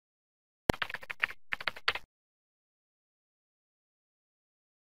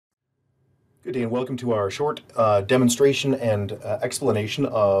Good day and welcome to our short demonstration and explanation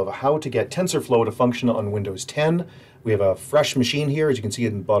of how to get TensorFlow to function on Windows 10. We have a fresh machine here. As you can see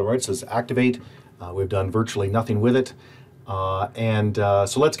in the bottom right, it says activate. We've done virtually nothing with it.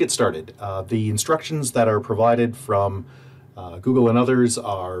 So let's get started. The instructions that are provided from Google and others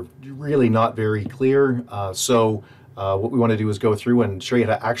are really not very clear. What we want to do is go through and show you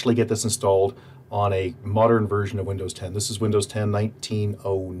how to actually get this installed on a modern version of Windows 10. This is Windows 10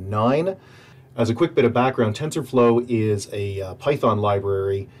 1909. As a quick bit of background, TensorFlow is a Python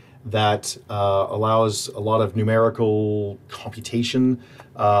library that allows a lot of numerical computation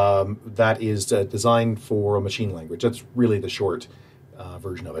that is designed for a machine language. That's really the short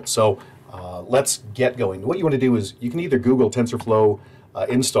version of it. So let's get going. What you want to do is you can either Google TensorFlow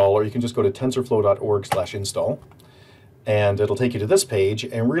install, or you can just go to tensorflow.org/install. And it'll take you to this page.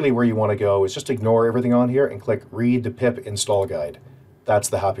 And really where you want to go is just ignore everything on here and click Read the pip install guide. That's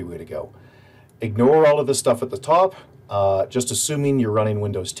the happy way to go. Ignore all of this stuff at the top, just assuming you're running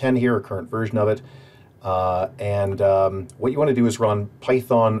Windows 10 here, a current version of it. What you want to do is run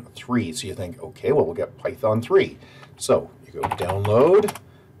Python 3. So you think, okay, well, we'll get Python 3. So you go download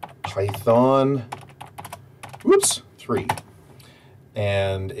Python 3.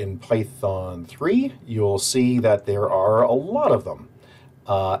 And in Python 3, you'll see that there are a lot of them.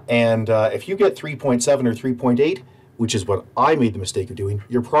 If you get 3.7 or 3.8, which is what I made the mistake of doing,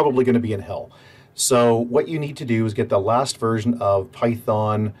 you're probably going to be in hell. So what you need to do is get the last version of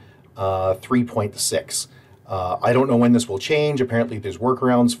Python 3.6. I don't know when this will change. Apparently there's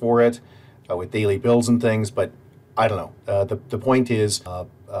workarounds for it with daily builds and things, but I don't know. The point is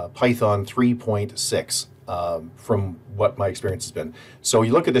Python 3.6 from what my experience has been. So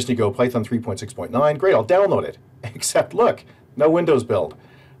you look at this and you go, Python 3.6.9, great, I'll download it. Except look, no Windows build.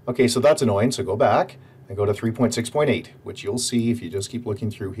 Okay, so that's annoying, so go back and go to 3.6.8, which you'll see if you just keep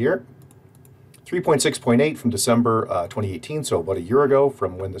looking through here. 3.6.8 from December 2018, so about a year ago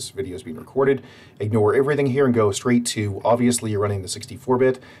from when this video is being recorded. Ignore everything here and go straight to, obviously you're running the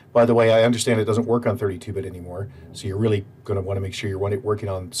 64-bit. By the way, I understand it doesn't work on 32-bit anymore, so you're really going to want to make sure you're working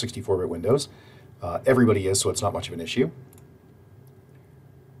on 64-bit Windows. Everybody is, so it's not much of an issue.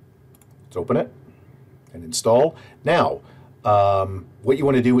 Let's open it and install. Now, what you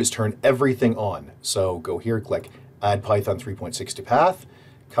want to do is turn everything on. So go here, click Add Python 3.6 to Path,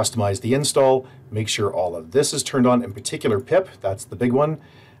 customize the install, make sure all of this is turned on, in particular pip, that's the big one.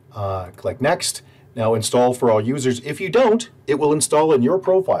 Click Next. Now install for all users. If you don't, it will install in your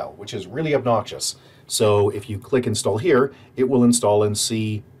profile, which is really obnoxious. So if you click Install here, it will install in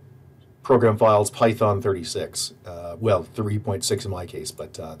C program files Python 36. Well, 3.6 in my case,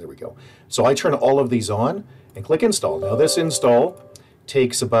 but there we go. So I turn all of these on and click Install. Now this install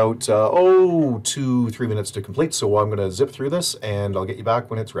takes about 2-3 minutes to complete, so I'm going to zip through this and I'll get you back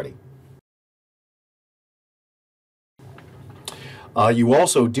when it's ready. You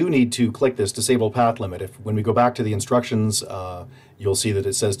also do need to click this Disable Path Limit. When we go back to the instructions, you'll see that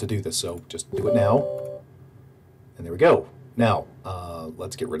it says to do this, so just do it now. And there we go. Now,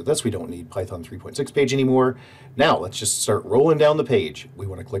 let's get rid of this. We don't need Python 3.6 page anymore. Now, let's just start rolling down the page. We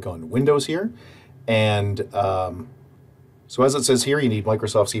want to click on Windows here. And so as it says here, you need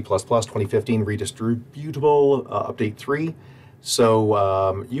Microsoft C++ 2015 Redistributable Update 3.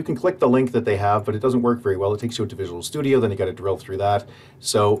 So you can click the link that they have, but it doesn't work very well. It takes you to Visual Studio, then you got to drill through that.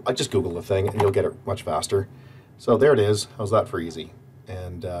 So I just Google the thing and you'll get it much faster. So there it is. How's that for easy?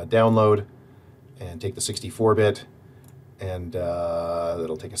 And download and take the 64-bit. And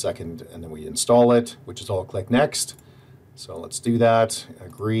it'll take a second, and then we install it, which is all click Next. So let's do that.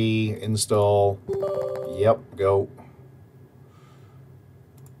 Agree, install. Yep, go.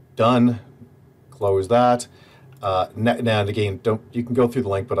 Done. Close that. Now and again, you can go through the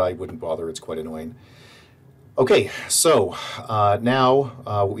link, but I wouldn't bother. It's quite annoying. Okay, so now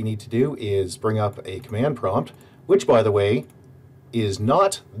what we need to do is bring up a command prompt, which, by the way, is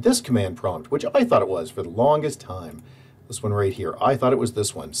not this command prompt, which I thought it was for the longest time. This one right here. I thought it was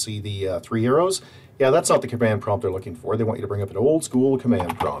this one. See the 3 arrows? Yeah, that's not the command prompt they're looking for. They want you to bring up an old school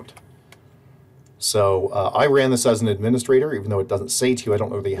command prompt. So I ran this as an administrator, even though it doesn't say to you. I don't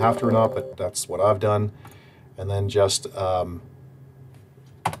know whether you have to or not, but that's what I've done. And then just run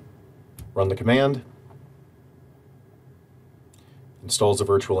the command. Installs a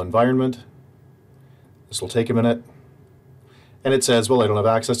virtual environment. This will take a minute. And it says, well, I don't have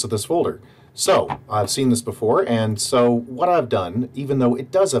access to this folder. So I've seen this before, and so what I've done, even though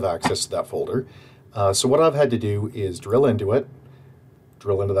it does have access to that folder, so what I've had to do is drill into it,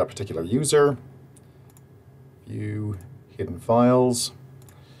 drill into that particular user, view hidden files,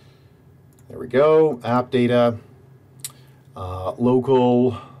 there we go, app data,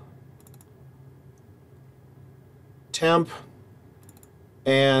 local temp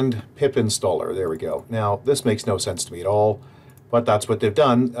and pip installer. There we go. Now, this makes no sense to me at all, but that's what they've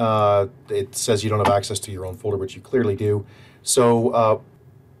done. It says you don't have access to your own folder, which you clearly do. So,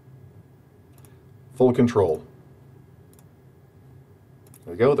 full control.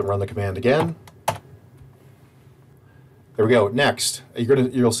 There we go. Then run the command again. There we go. Next,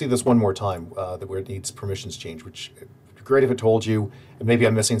 you'll see this one more time where it needs permissions change, which would be great if it told you. And maybe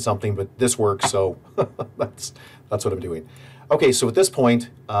I'm missing something, but this works, so that's what I'm doing. Okay, so at this point,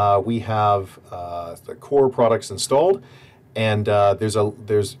 we have the core products installed, and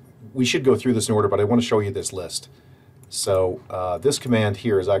we should go through this in order, but I want to show you this list. So this command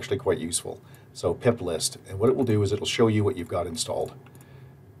here is actually quite useful. So pip list, and what it will do is it'll show you what you've got installed.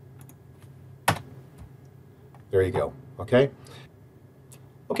 There you go. Okay.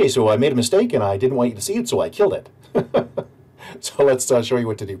 Okay, so I made a mistake and I didn't want you to see it, so I killed it. So let's show you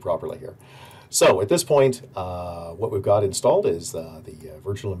what to do properly here. So at this point, what we've got installed is the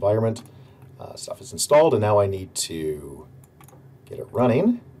virtual environment stuff is installed, and now I need to get it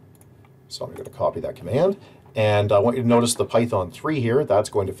running. So I'm going to copy that command, and I want you to notice the Python 3 here. That's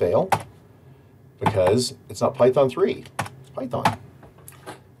going to fail because it's not Python 3, it's Python.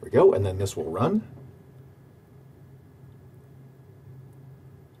 There we go, and then this will run.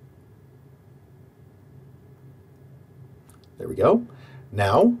 There we go.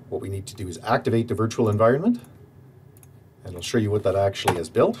 Now, what we need to do is activate the virtual environment, and I'll show you what that actually has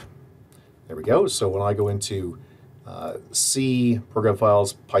built. There we go. So when I go into C, Program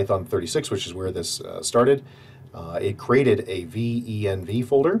Files, Python 36, which is where this started, it created a venv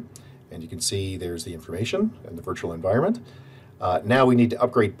folder, and you can see there's the information and the virtual environment. Now we need to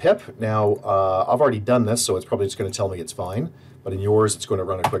upgrade pip. Now, I've already done this, so it's probably just going to tell me it's fine, but in yours, it's going to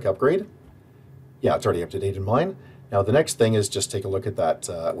run a quick upgrade. Yeah, it's already up to date in mine. Now the next thing is just take a look at that,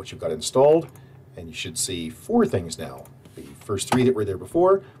 what you've got installed, and you should see 4 things now. The first 3 that were there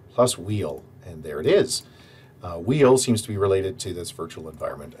before, plus wheel, and there it is. Wheel seems to be related to this virtual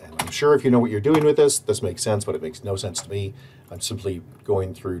environment, and I'm sure if you know what you're doing with this makes sense, but it makes no sense to me. I'm simply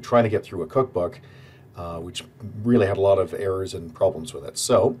going through, trying to get through a cookbook, which really had a lot of errors and problems with it.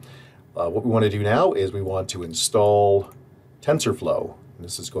 So what we want to do now is we want to install TensorFlow. And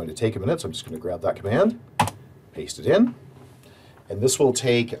this is going to take a minute, so I'm just going to grab that command, paste it in, and this will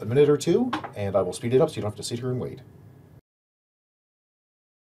take a minute or 2, and I will speed it up so you don't have to sit here and wait.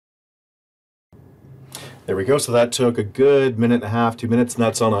 There we go, so that took a good minute and a half, 2 minutes, and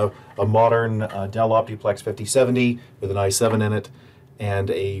that's on a modern Dell Optiplex 5070 with an i7 in it, and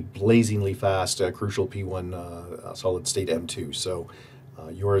a blazingly fast Crucial P1 solid state M2, so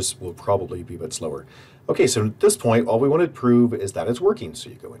yours will probably be a bit slower. Okay, so at this point, all we want to prove is that it's working. So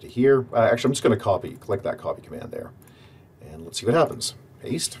you go into here. Actually, I'm just going to click that copy command there. And let's see what happens.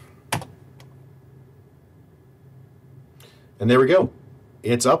 Paste. And there we go.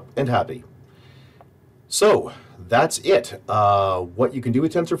 It's up and happy. So that's it. What you can do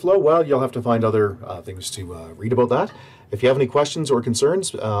with TensorFlow, well, you'll have to find other things to read about that. If you have any questions or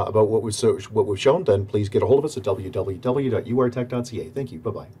concerns about what we've shown, then please get a hold of us at www.urtech.ca. Thank you.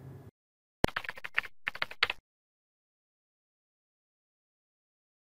 Bye-bye.